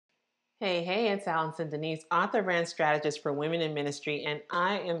Hey, it's Allison, Denise, author and strategist for women in ministry, and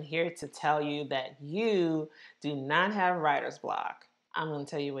I am here to tell you that you do not have writer's block. I'm going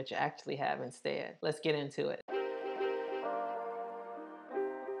to tell you what you actually have instead. Let's get into it.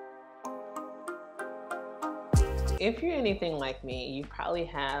 If you're anything like me, you probably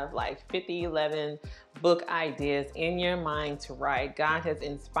have like 11 book ideas in your mind to write. God has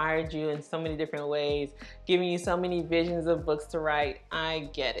inspired you in so many different ways, giving you so many visions of books to write.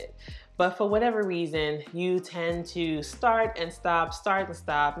 I get it. But for whatever reason, you tend to start and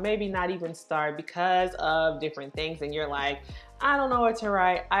stop, maybe not even start because of different things. And you're like, I don't know what to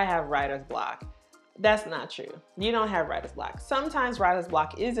write. I have writer's block. That's not true. You don't have writer's block. Sometimes writer's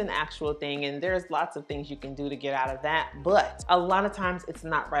block is an actual thing and there's lots of things you can do to get out of that, but a lot of times it's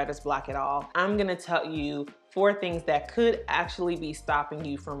not writer's block at all. I'm gonna tell you 4 things that could actually be stopping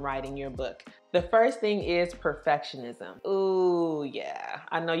you from writing your book. The first thing is perfectionism. Ooh, yeah.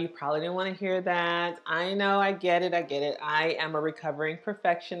 I know you probably didn't want to hear that. I know, I get it. I am a recovering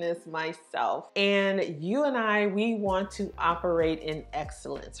perfectionist myself. And you and I, we want to operate in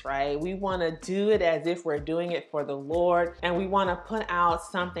excellence, right? We want to do it as if we're doing it for the Lord, and we want to put out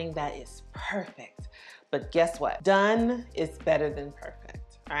something that is perfect. But guess what? Done is better than perfect.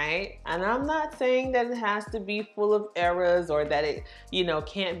 Right? And I'm not saying that it has to be full of errors or that it,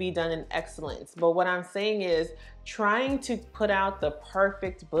 can't be done in excellence. But what I'm saying is trying to put out the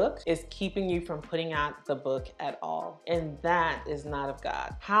perfect book is keeping you from putting out the book at all. And that is not of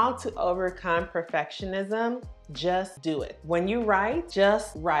God. How to overcome perfectionism? Just do it. When you write,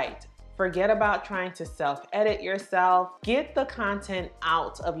 just write. Forget about trying to self-edit yourself. Get the content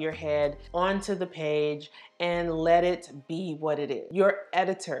out of your head onto the page and let it be what it is. Your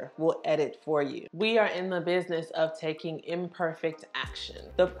editor will edit for you. We are in the business of taking imperfect action.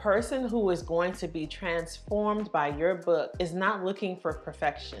 The person who is going to be transformed by your book is not looking for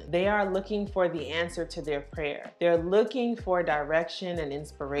perfection. They are looking for the answer to their prayer. They're looking for direction and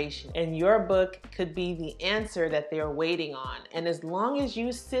inspiration. And your book could be the answer that they're waiting on. And as long as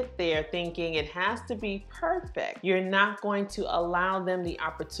you sit there thinking it has to be perfect, you're not going to allow them the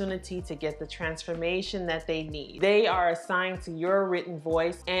opportunity to get the transformation that they need. They are assigned to your written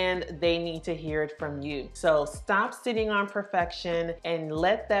voice and they need to hear it from you. So stop sitting on perfection and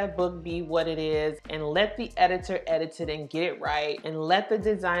let that book be what it is, and let the editor edit it and get it right, and let the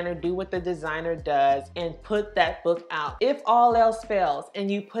designer do what the designer does and put that book out. If all else fails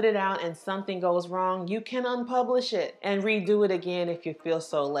and you put it out and something goes wrong, you can unpublish it and redo it again if you feel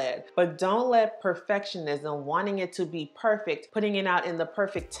so led. But don't let perfectionism, wanting it to be perfect, putting it out in the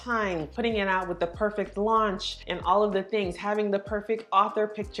perfect time, putting it out with the perfect launch and all of the things, having the perfect author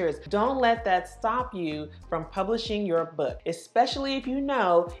pictures, don't let that stop you from publishing your book, especially if you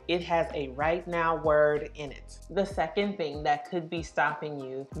know it has a right now word in it. The second thing that could be stopping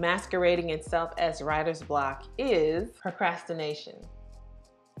you, masquerading itself as writer's block, is procrastination.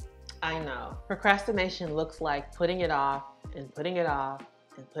 I know. Procrastination looks like putting it off and putting it off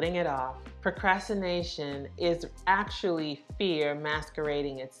and putting it off. Procrastination is actually fear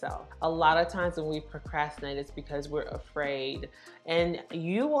masquerading itself. A lot of times when we procrastinate, it's because we're afraid. And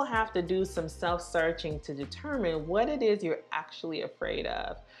you will have to do some self-searching to determine what it is you're actually afraid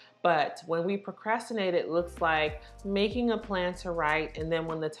of. But when we procrastinate, it looks like making a plan to write, and then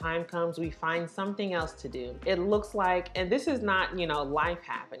when the time comes, we find something else to do. It looks like, and this is not, life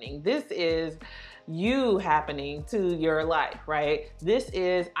happening. This is you happening to your life, right? This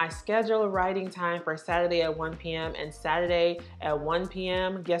is, I schedule a writing time for Saturday at 1 p.m. and Saturday at 1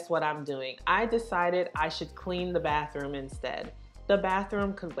 p.m., guess what I'm doing? I decided I should clean the bathroom instead. The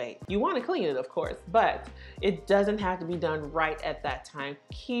bathroom could wait. You want to clean it, of course, but it doesn't have to be done right at that time.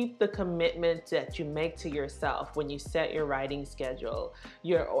 Keep the commitment that you make to yourself when you set your writing schedule.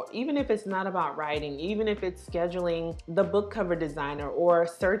 Or even if it's not about writing, even if it's scheduling the book cover designer or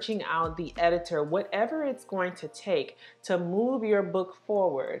searching out the editor, whatever it's going to take to move your book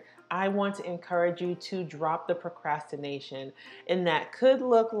forward, I want to encourage you to drop the procrastination. And that could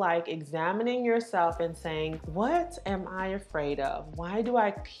look like examining yourself and saying, what am I afraid of? Why do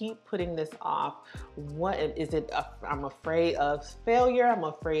I keep putting this off? What is it? I'm afraid of failure. I'm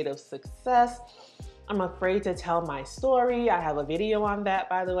afraid of success. I'm afraid to tell my story. I have a video on that,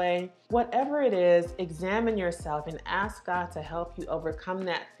 by the way. Whatever it is, examine yourself and ask God to help you overcome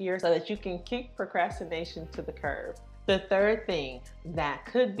that fear so that you can kick procrastination to the curb. The third thing that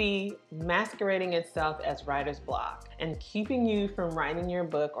could be masquerading itself as writer's block and keeping you from writing your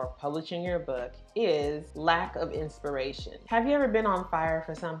book or publishing your book is lack of inspiration. Have you ever been on fire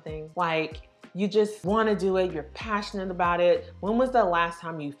for something? Like, you just want to do it, you're passionate about it. When was the last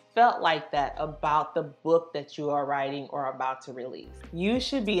time you felt like that about the book that you are writing or about to release? You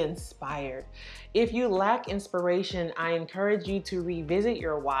should be inspired. If you lack inspiration, I encourage you to revisit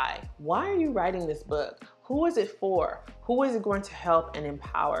your why. Why are you writing this book? Who is it for? Who is it going to help and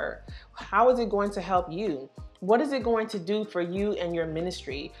empower? How is it going to help you? What is it going to do for you and your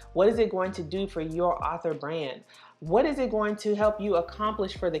ministry? What is it going to do for your author brand? What is it going to help you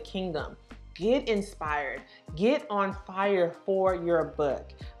accomplish for the kingdom? Get inspired, get on fire for your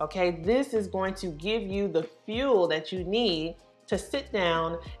book, okay? This is going to give you the fuel that you need to sit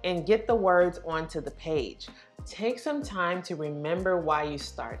down and get the words onto the page. Take some time to remember why you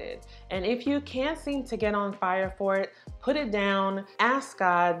started. And if you can't seem to get on fire for it, put it down, ask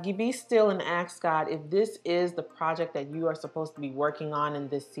God, you be still and ask God if this is the project that you are supposed to be working on in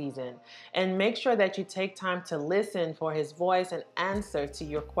this season. And make sure that you take time to listen for his voice and answer to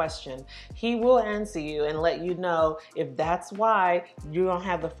your question. He will answer you and let you know if that's why you don't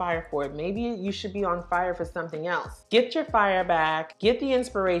have the fire for it. Maybe you should be on fire for something else. Get your fire back, get the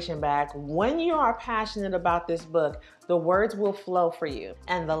inspiration back. When you are passionate about this book, the words will flow for you.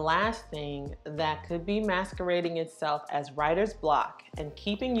 And the last thing that could be masquerading itself as writer's block and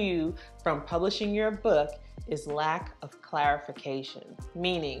keeping you from publishing your book is lack of clarification.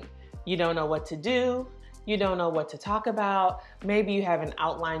 Meaning, you don't know what to do, you don't know what to talk about, maybe you haven't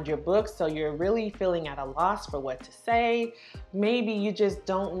outlined your book, so you're really feeling at a loss for what to say. Maybe you just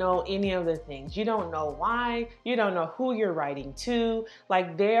don't know any of the things. You don't know why, you don't know who you're writing to.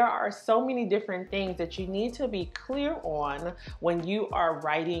 Like, there are so many different things that you need to be clear on when you are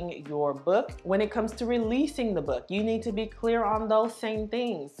writing your book. When it comes to releasing the book, you need to be clear on those same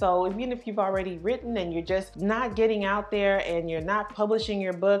things. So even if you've already written and you're just not getting out there and you're not publishing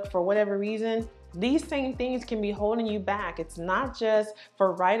your book for whatever reason, these same things can be holding you back. It's not just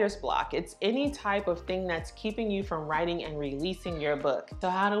for writer's block. It's any type of thing that's keeping you from writing and releasing your book. So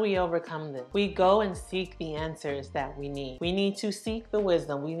how do we overcome this? We go and seek the answers that we need. We need to seek the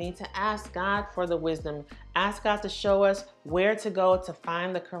wisdom. We need to ask God for the wisdom. Ask God to show us where to go to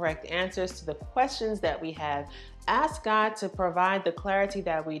find the correct answers to the questions that we have. Ask God to provide the clarity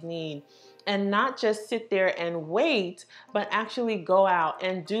that we need. And not just sit there and wait, but actually go out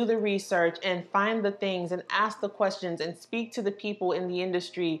and do the research and find the things and ask the questions and speak to the people in the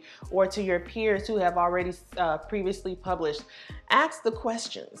industry or to your peers who have already previously published. Ask the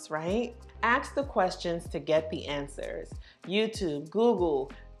questions, right? Ask the questions to get the answers. YouTube,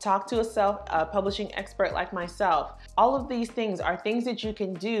 Google, talk to a self-publishing expert like myself. All of these things are things that you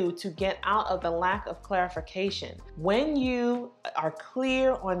can do to get out of the lack of clarification. When you are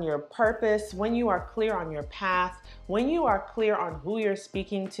clear on your purpose, when you are clear on your path, when you are clear on who you're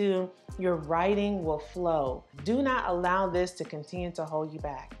speaking to, your writing will flow. Do not allow this to continue to hold you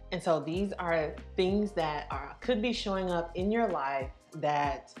back. And so these are things that could be showing up in your life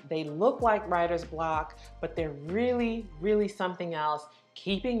that they look like writer's block, but they're really, really something else,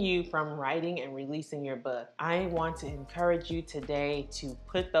 keeping you from writing and releasing your book. I want to encourage you today to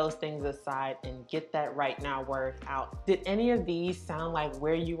put those things aside and get that right now word out. Did any of these sound like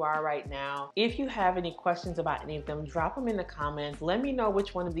where you are right now? If you have any questions about any of them, drop them in the comments. Let me know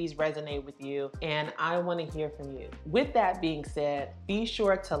which one of these resonate with you, and I want to hear from you. With that being said, be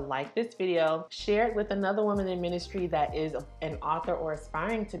sure to like this video, share it with another woman in ministry that is an author or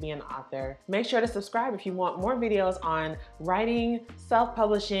aspiring to be an author. Make sure to subscribe if you want more videos on writing,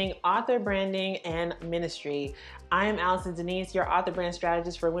 self-publishing, author branding, and ministry. I am Allison Denise, your author brand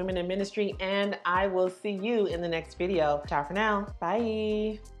strategist for women in ministry, and I will see you in the next video. Ciao for now.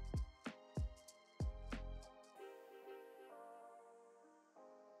 Bye.